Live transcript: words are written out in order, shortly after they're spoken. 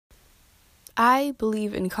I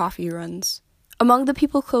believe in coffee runs. Among the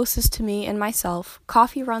people closest to me and myself,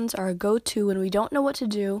 coffee runs are a go-to when we don't know what to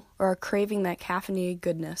do or are craving that caffeinated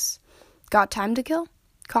goodness. Got time to kill?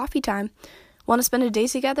 Coffee time. Want to spend a day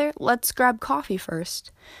together? Let's grab coffee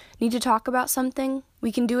first. Need to talk about something?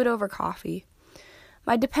 We can do it over coffee.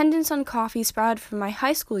 My dependence on coffee sprouted from my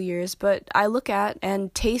high school years, but I look at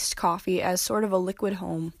and taste coffee as sort of a liquid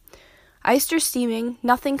home. Iced or steaming,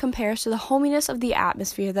 nothing compares to the hominess of the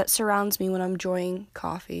atmosphere that surrounds me when I'm enjoying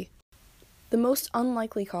coffee. The most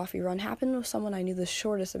unlikely coffee run happened with someone I knew the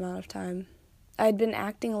shortest amount of time. I had been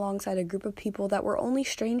acting alongside a group of people that were only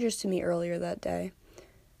strangers to me earlier that day.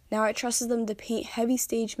 Now I trusted them to paint heavy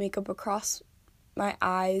stage makeup across my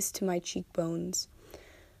eyes to my cheekbones.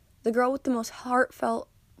 The girl with the most heartfelt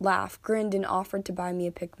laugh grinned and offered to buy me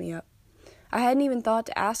a pick-me-up. I hadn't even thought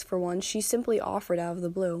to ask for one. She simply offered out of the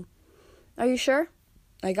blue. "Are you sure?"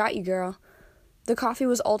 "I got you, girl." The coffee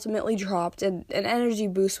was ultimately dropped, and an energy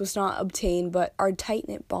boost was not obtained, but our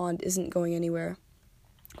tight-knit bond isn't going anywhere.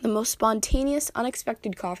 The most spontaneous,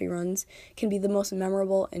 unexpected coffee runs can be the most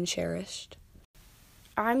memorable and cherished.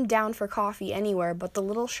 I'm down for coffee anywhere, but the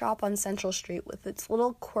little shop on Central Street with its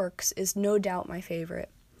little quirks is no doubt my favorite.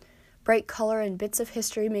 Bright color and bits of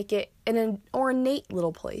history make it an ornate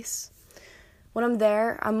little place. When I'm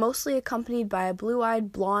there, I'm mostly accompanied by a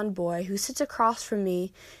blue-eyed blonde boy who sits across from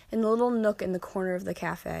me in the little nook in the corner of the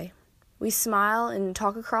cafe. We smile and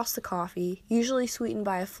talk across the coffee, usually sweetened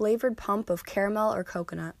by a flavored pump of caramel or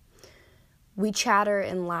coconut. We chatter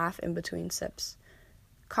and laugh in between sips.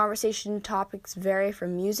 Conversation topics vary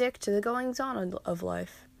from music to the goings-on of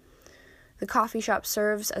life. The coffee shop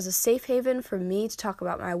serves as a safe haven for me to talk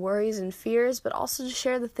about my worries and fears, but also to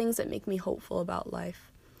share the things that make me hopeful about life.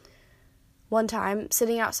 One time,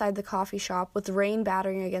 sitting outside the coffee shop with rain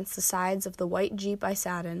battering against the sides of the white Jeep I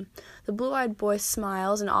sat in, the blue-eyed boy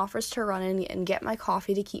smiles and offers to run in and get my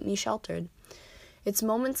coffee to keep me sheltered. It's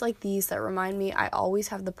moments like these that remind me I always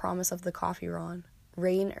have the promise of the coffee run,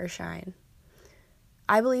 rain or shine.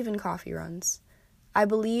 I believe in coffee runs. I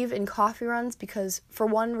believe in coffee runs because, for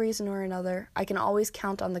one reason or another, I can always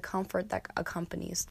count on the comfort that accompanies